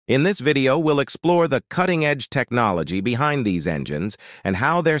In this video, we'll explore the cutting-edge technology behind these engines and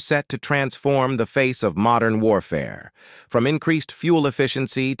how they're set to transform the face of modern warfare. From increased fuel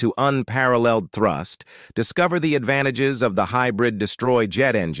efficiency to unparalleled thrust, discover the advantages of the hybrid destroy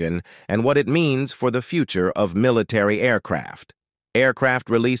jet engine and what it means for the future of military aircraft. Aircraft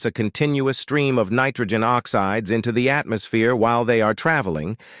release a continuous stream of nitrogen oxides into the atmosphere while they are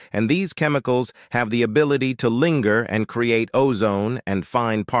traveling, and these chemicals have the ability to linger and create ozone and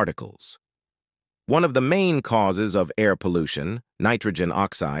fine particles. One of the main causes of air pollution, nitrogen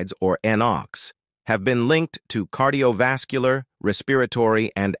oxides, or NOx, have been linked to cardiovascular,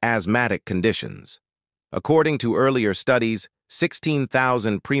 respiratory, and asthmatic conditions. According to earlier studies,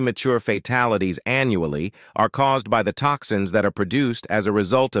 16,000 premature fatalities annually are caused by the toxins that are produced as a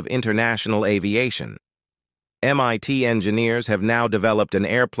result of international aviation. MIT engineers have now developed an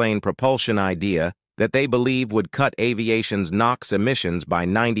airplane propulsion idea that they believe would cut aviation's NOx emissions by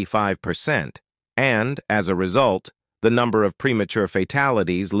 95%, and, as a result, the number of premature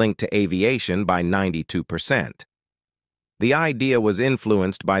fatalities linked to aviation by 92%. The idea was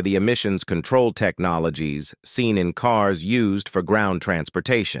influenced by the emissions control technologies seen in cars used for ground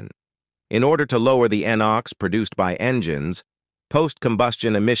transportation. In order to lower the NOx produced by engines,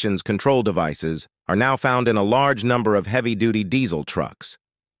 post-combustion emissions control devices are now found in a large number of heavy-duty diesel trucks.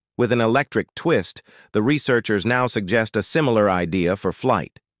 With an electric twist, the researchers now suggest a similar idea for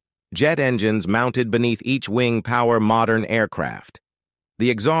flight. Jet engines mounted beneath each wing power modern aircraft.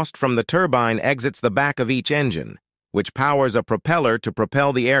 The exhaust from the turbine exits the back of each engine, which powers a propeller to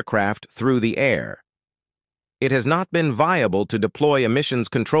propel the aircraft through the air. It has not been viable to deploy emissions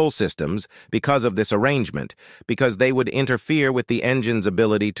control systems because of this arrangement, because they would interfere with the engine's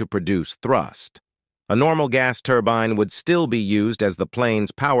ability to produce thrust. A normal gas turbine would still be used as the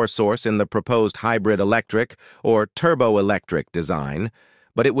plane's power source in the proposed hybrid electric or turboelectric design,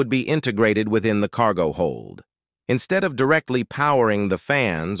 but it would be integrated within the cargo hold. Instead of directly powering the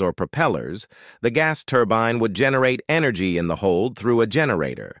fans or propellers, the gas turbine would generate energy in the hold through a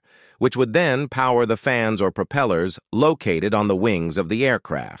generator, which would then power the fans or propellers located on the wings of the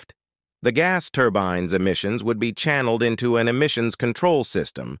aircraft. The gas turbine's emissions would be channeled into an emissions control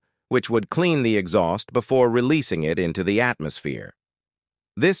system, which would clean the exhaust before releasing it into the atmosphere.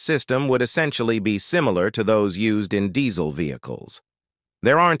 This system would essentially be similar to those used in diesel vehicles.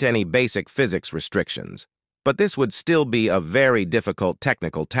 There aren't any basic physics restrictions, but this would still be a very difficult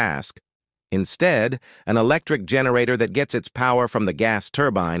technical task. Instead, an electric generator that gets its power from the gas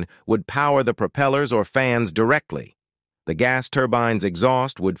turbine would power the propellers or fans directly. The gas turbine's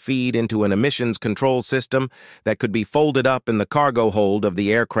exhaust would feed into an emissions control system that could be folded up in the cargo hold of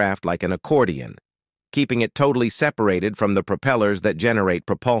the aircraft like an accordion, keeping it totally separated from the propellers that generate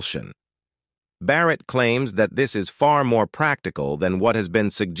propulsion. Barrett claims that this is far more practical than what has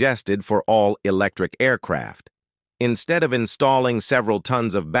been suggested for all electric aircraft. Instead of installing several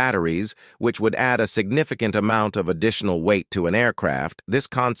tons of batteries, which would add a significant amount of additional weight to an aircraft, this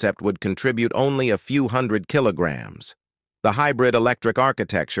concept would contribute only a few hundred kilograms. The hybrid electric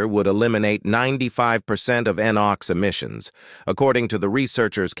architecture would eliminate 95% of NOx emissions, according to the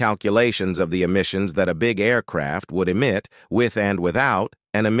researchers' calculations of the emissions that a big aircraft would emit with and without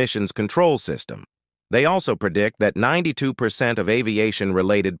an emissions control system. They also predict that 92% of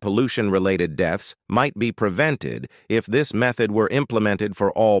aviation-related pollution-related deaths might be prevented if this method were implemented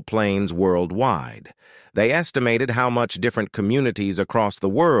for all planes worldwide. They estimated how much different communities across the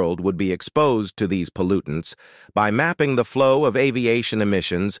world would be exposed to these pollutants by mapping the flow of aviation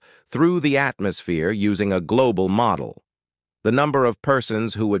emissions through the atmosphere using a global model. The number of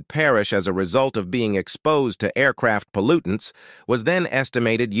persons who would perish as a result of being exposed to aircraft pollutants was then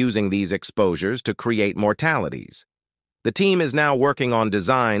estimated using these exposures to create mortalities. The team is now working on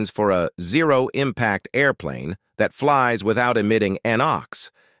designs for a zero-impact airplane that flies without emitting NOx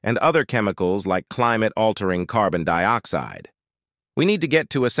and other chemicals like climate-altering carbon dioxide. We need to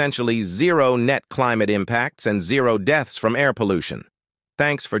get to essentially zero net climate impacts and zero deaths from air pollution.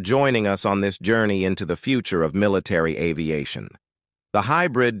 Thanks for joining us on this journey into the future of military aviation. The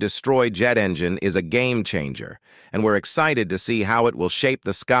hybrid destroy jet engine is a game changer, and we're excited to see how it will shape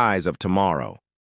the skies of tomorrow.